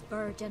who is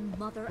virgin,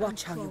 mother,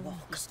 Watch and how you crone,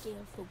 walk. who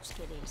scale folks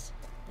kiddies.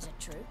 Is it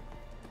true?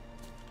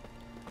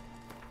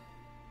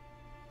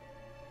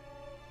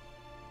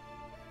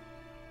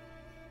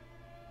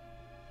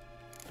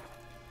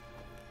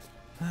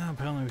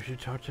 Apparently we should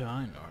talk to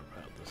Einar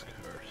about this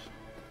curse.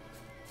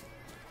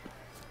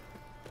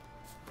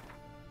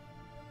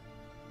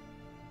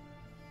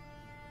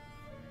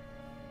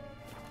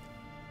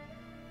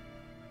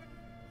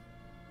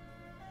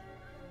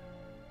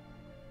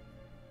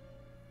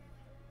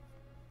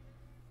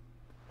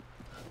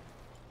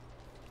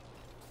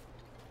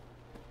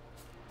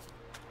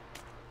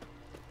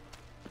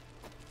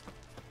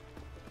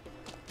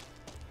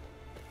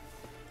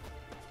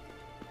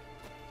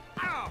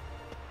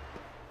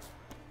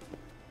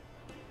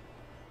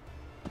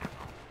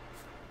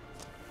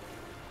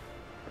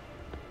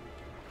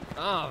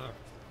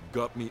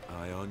 Got me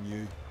eye on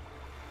you.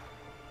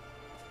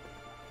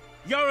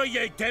 You're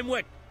you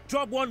dimwit!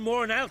 Drop one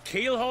more and I'll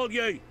keelhaul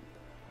you!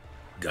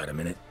 Got a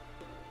minute?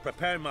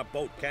 Preparing my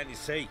boat, can't you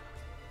see?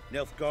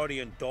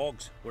 Nilfgaardian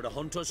dogs were to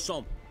hunt us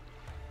some.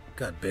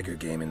 Got bigger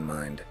game in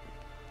mind.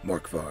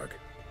 Morkvarg.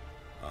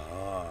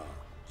 Ah,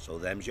 so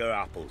them's your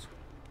apples.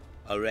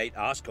 Alright,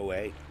 ask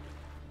away.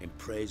 In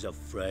praise of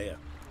Freya.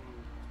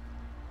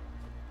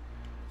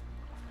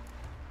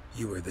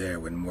 You were there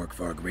when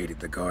Morkvarg raided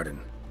the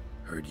garden.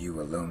 Heard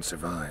you alone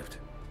survived.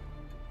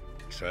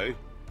 True.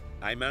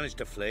 I managed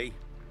to flee.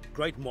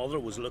 Great Mother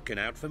was looking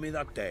out for me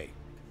that day.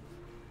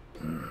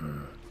 Mm-hmm.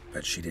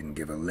 But she didn't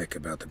give a lick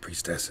about the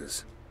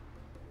priestesses.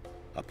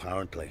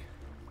 Apparently.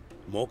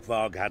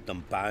 Morkvarg had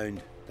them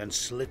bound, then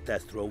slit their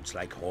throats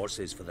like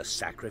horses for the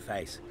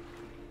sacrifice.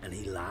 And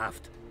he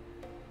laughed.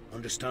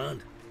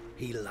 Understand?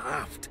 He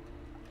laughed.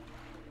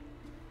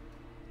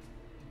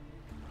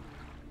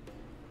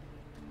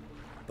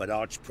 But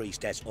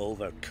Archpriestess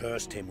Ulver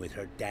cursed him with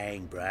her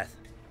dying breath.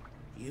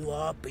 You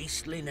are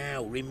beastly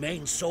now,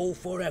 remain so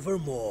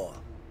forevermore.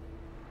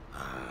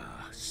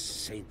 Ah,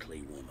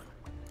 saintly woman.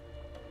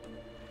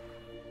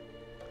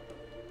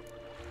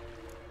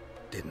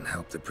 Didn't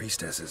help the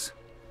priestesses.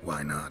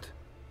 Why not?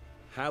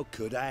 How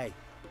could I?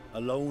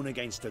 Alone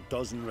against a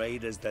dozen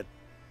raiders that...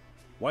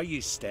 Why are you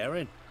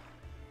staring?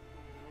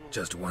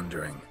 Just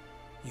wondering.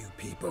 You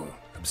people,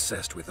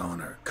 obsessed with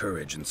honor,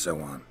 courage, and so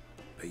on.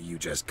 But you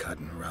just cut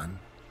and run?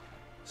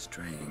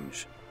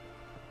 Strange.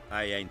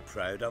 I ain't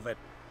proud of it.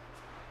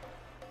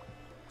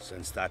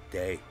 Since that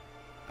day,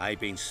 I've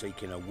been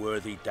seeking a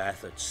worthy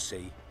death at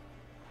sea.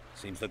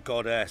 Seems the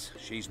goddess,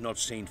 she's not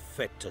seen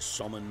fit to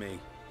summon me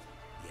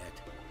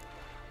yet.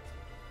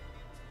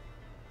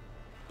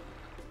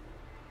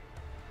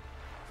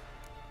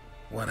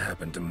 What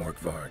happened to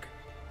Morkvarg?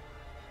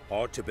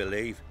 Hard to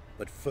believe,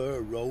 but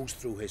fur rose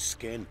through his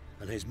skin,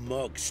 and his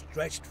mug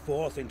stretched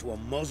forth into a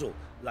muzzle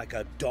like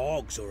a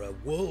dog's or a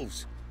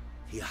wolf's.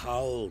 He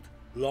howled,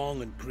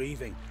 long and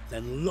grieving,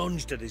 then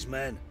lunged at his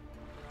men.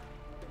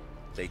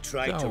 They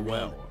tried to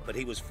run, but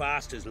he was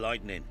fast as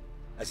lightning.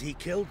 As he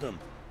killed them,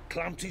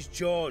 clamped his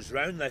jaws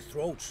round their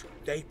throats,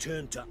 they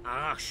turned to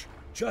ash,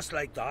 just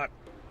like that.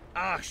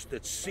 Ash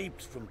that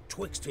seeped from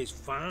twixt his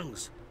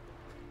fangs.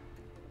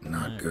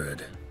 Not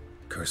good.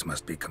 Curse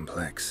must be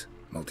complex,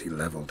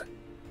 multi-leveled.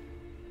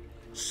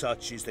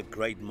 Such is the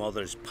Great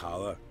Mother's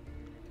power.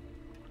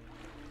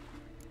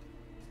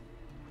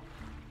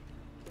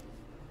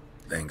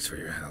 Thanks for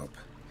your help.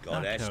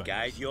 Goddess,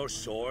 guide your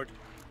sword.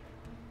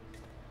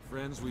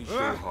 Friends, we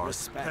show heart.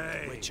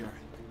 Respect, Witcher.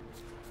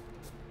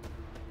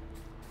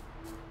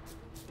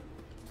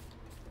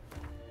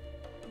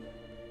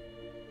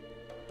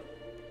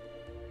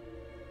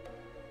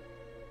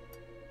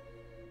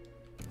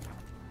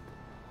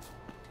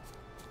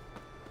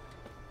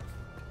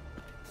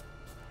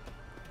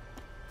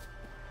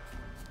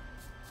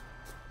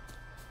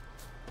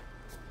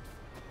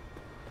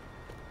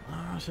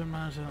 I was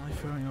imaginally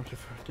throwing up to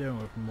deal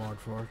with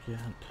Morkvarg yet.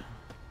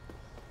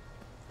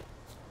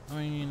 I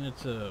mean,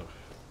 it's a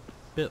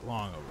bit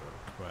long of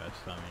a quest.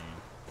 I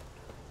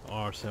mean,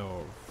 or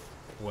so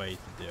ways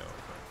to deal with it.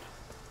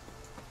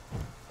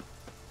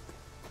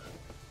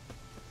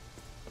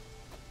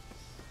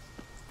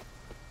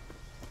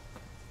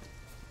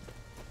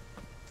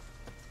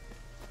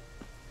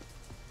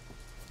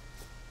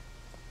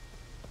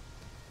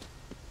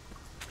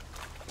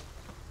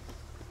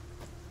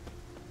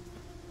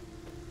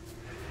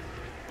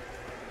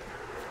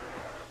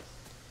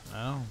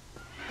 Oh.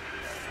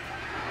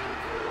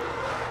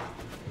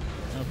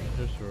 Nope,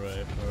 just a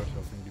rifle. I was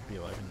hoping to be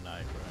like a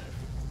knife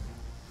rifle.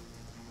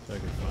 So I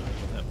could finally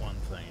get that one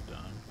thing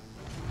done.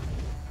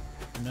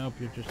 Nope,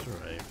 you're just a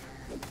rifle.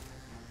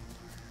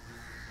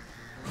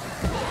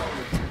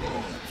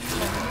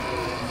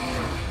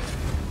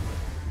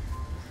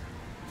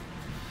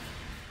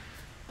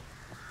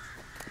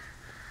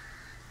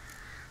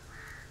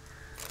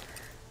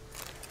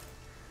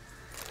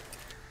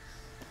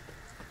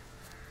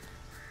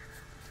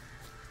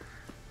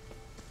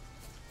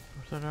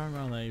 I don't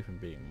remember that even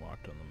being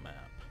marked on the map.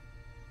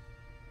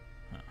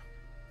 Huh.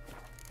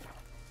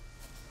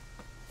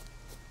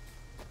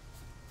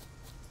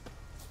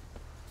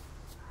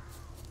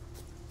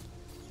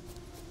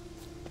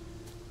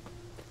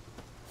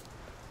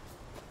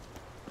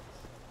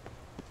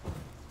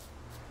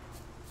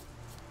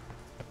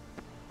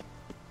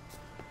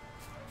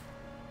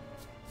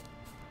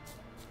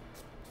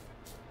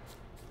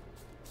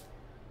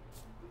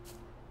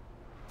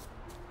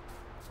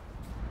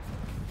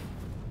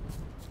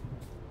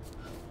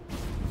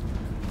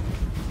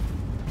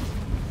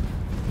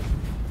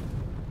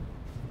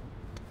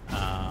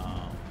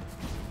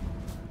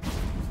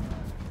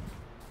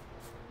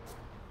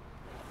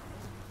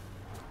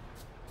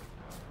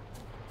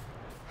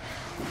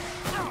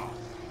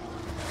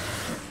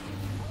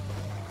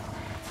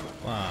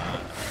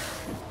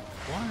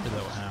 Why did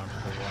that happen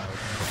for a while?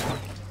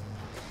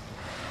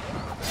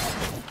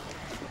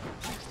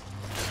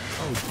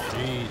 Oh,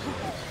 Jesus.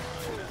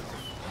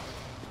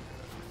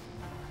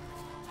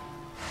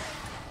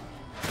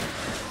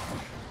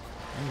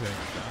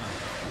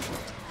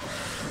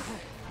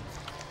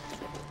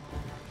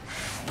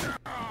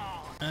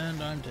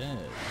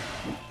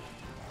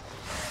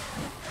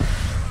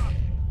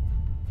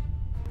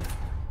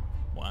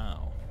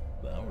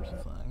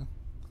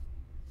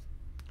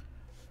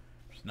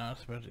 not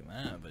expecting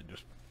that. They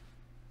just...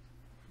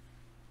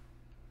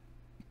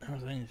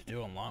 everything's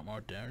doing a lot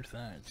more damage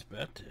than I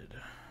expected.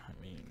 I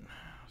mean,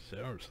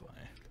 seriously.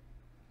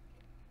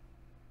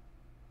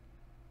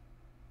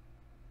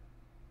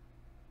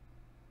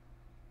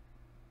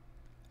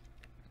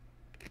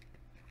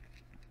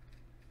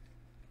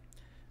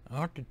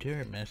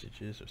 Auditory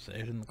messages are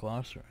saved in the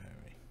glossary.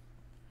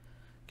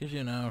 Because,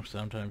 you know,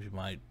 sometimes you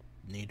might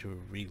need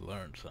to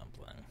relearn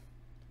something.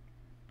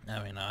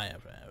 I mean, I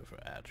haven't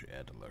ever actually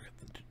had to look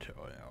at the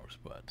tutorials,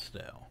 but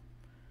still.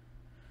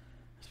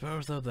 I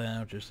suppose they're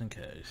there just in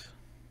case.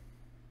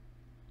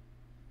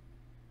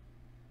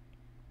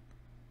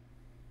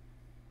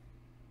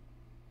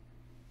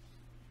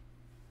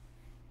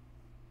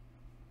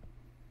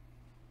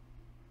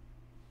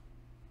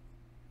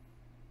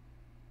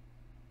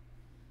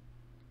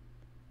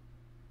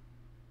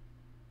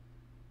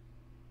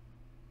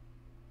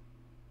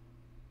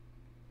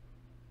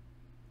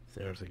 If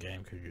there's a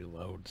game, could you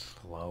load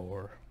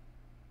slower?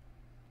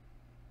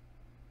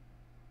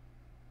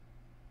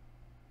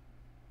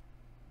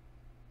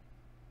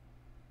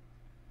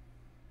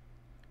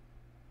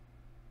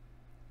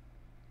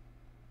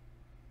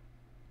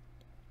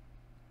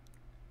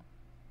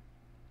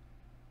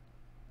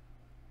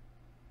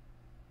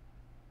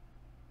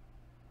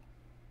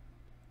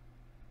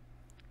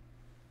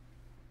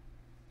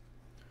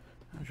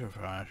 I'm sure if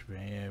I should be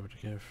able to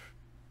give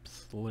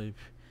sleep.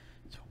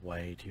 It's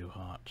way too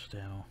hot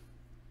still.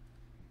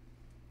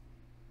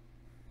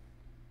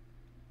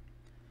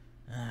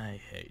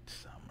 I hate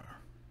summer.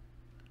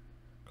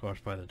 Of course,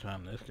 by the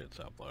time this gets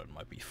uploaded, it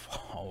might be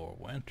fall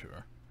or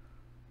winter.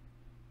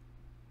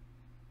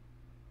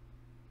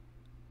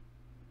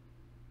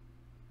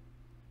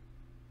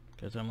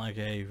 Because I'm like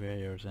 80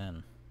 videos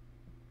in.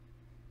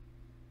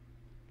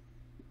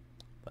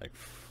 Like,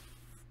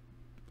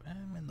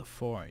 I'm in the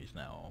 40s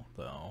now,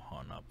 though,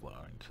 on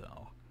uploading,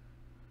 so...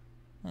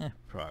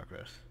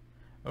 progress.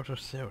 Also,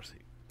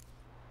 seriously,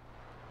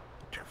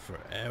 it took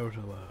forever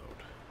to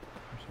load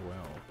as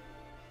well.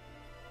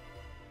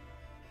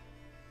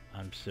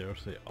 I'm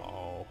seriously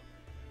all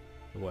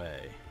the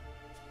way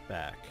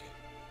back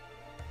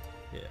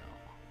here.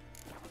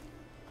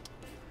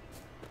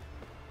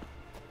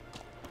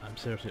 I'm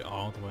seriously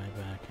all the way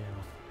back here.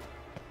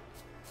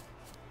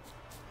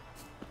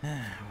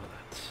 Well,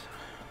 that's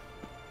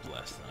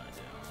less than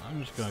ideal.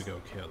 I'm just gonna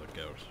go kill the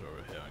ghost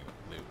over here and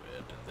loot it,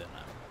 and then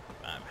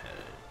I'm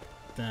headed.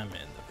 I'm in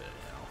the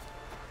video.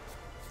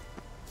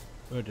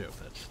 We'll deal with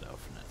that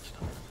stuff next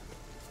time.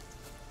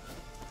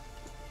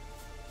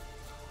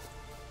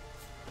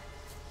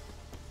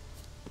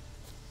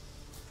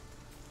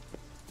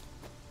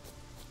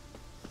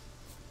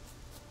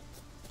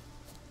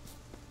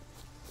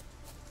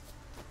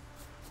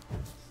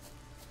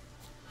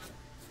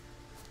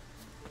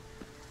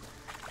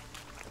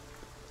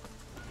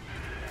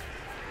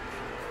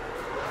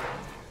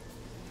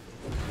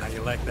 How do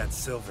you like that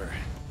silver?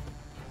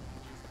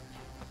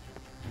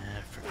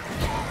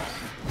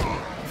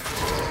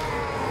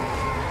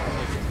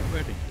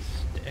 Ready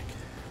to stick?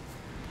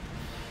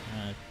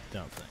 I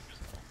don't think so.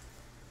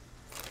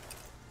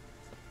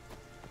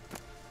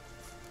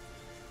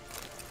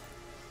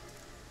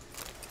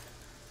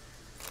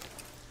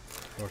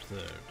 Of course,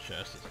 the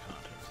chest's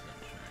contents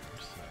didn't change,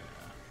 so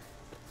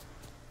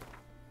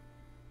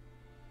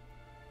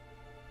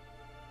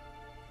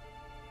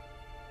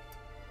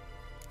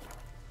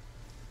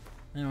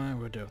yeah. Anyway,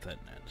 we'll deal with that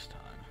next time.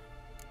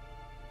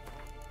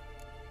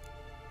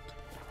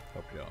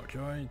 Hope you all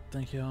enjoyed.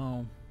 Thank you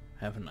all.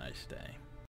 Have a nice day.